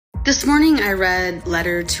This morning I read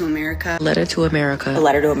Letter to America. Letter to America. A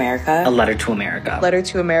letter to America. A letter to America. Letter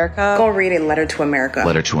to America. Go read a letter to America.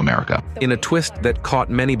 Letter to America. In a twist that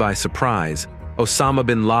caught many by surprise, Osama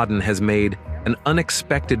bin Laden has made an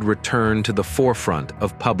unexpected return to the forefront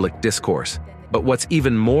of public discourse. But what's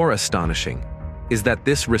even more astonishing is that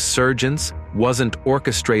this resurgence wasn't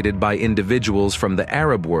orchestrated by individuals from the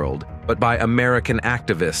Arab world, but by American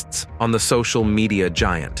activists on the social media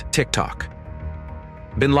giant TikTok.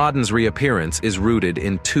 Bin Laden's reappearance is rooted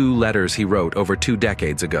in two letters he wrote over 2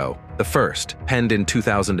 decades ago. The first, penned in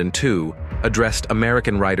 2002, addressed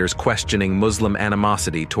American writers questioning Muslim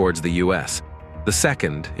animosity towards the U.S. The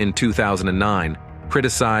second, in 2009,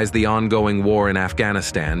 criticized the ongoing war in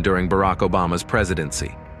Afghanistan during Barack Obama's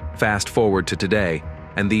presidency. Fast forward to today,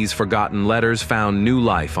 and these forgotten letters found new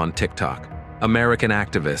life on TikTok. American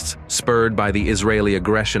activists, spurred by the Israeli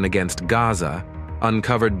aggression against Gaza,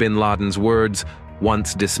 uncovered bin Laden's words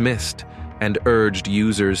once dismissed and urged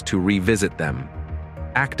users to revisit them.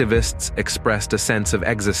 Activists expressed a sense of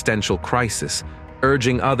existential crisis,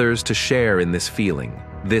 urging others to share in this feeling.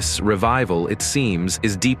 This revival, it seems,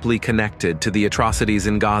 is deeply connected to the atrocities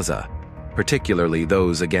in Gaza, particularly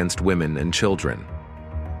those against women and children.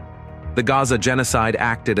 The Gaza genocide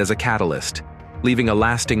acted as a catalyst, leaving a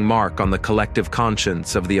lasting mark on the collective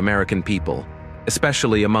conscience of the American people,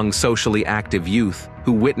 especially among socially active youth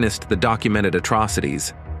who witnessed the documented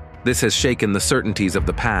atrocities. This has shaken the certainties of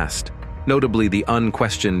the past, notably the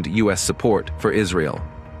unquestioned U.S. support for Israel.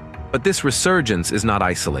 But this resurgence is not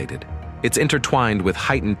isolated. It's intertwined with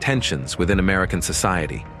heightened tensions within American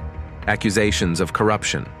society. Accusations of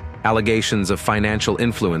corruption, allegations of financial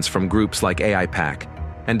influence from groups like AIPAC,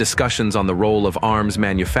 and discussions on the role of arms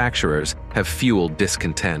manufacturers have fueled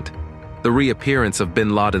discontent. The reappearance of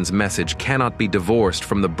bin Laden's message cannot be divorced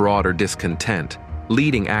from the broader discontent,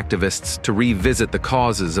 leading activists to revisit the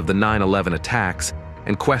causes of the 9/11 attacks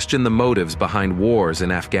and question the motives behind wars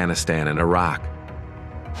in Afghanistan and Iraq.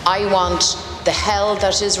 I want the hell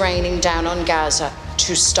that is raining down on Gaza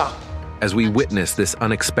to stop. As we witness this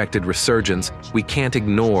unexpected resurgence, we can't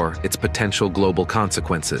ignore its potential global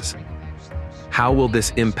consequences. How will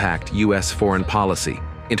this impact U.S. foreign policy,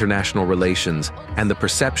 international relations, and the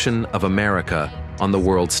perception of America on the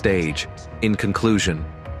world stage? In conclusion,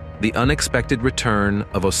 the unexpected return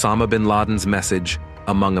of Osama bin Laden's message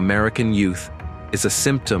among American youth is a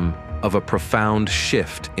symptom of a profound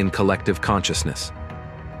shift in collective consciousness.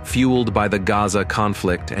 Fueled by the Gaza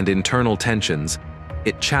conflict and internal tensions,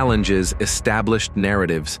 it challenges established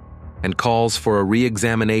narratives and calls for a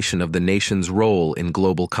re-examination of the nation's role in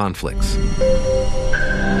global conflicts.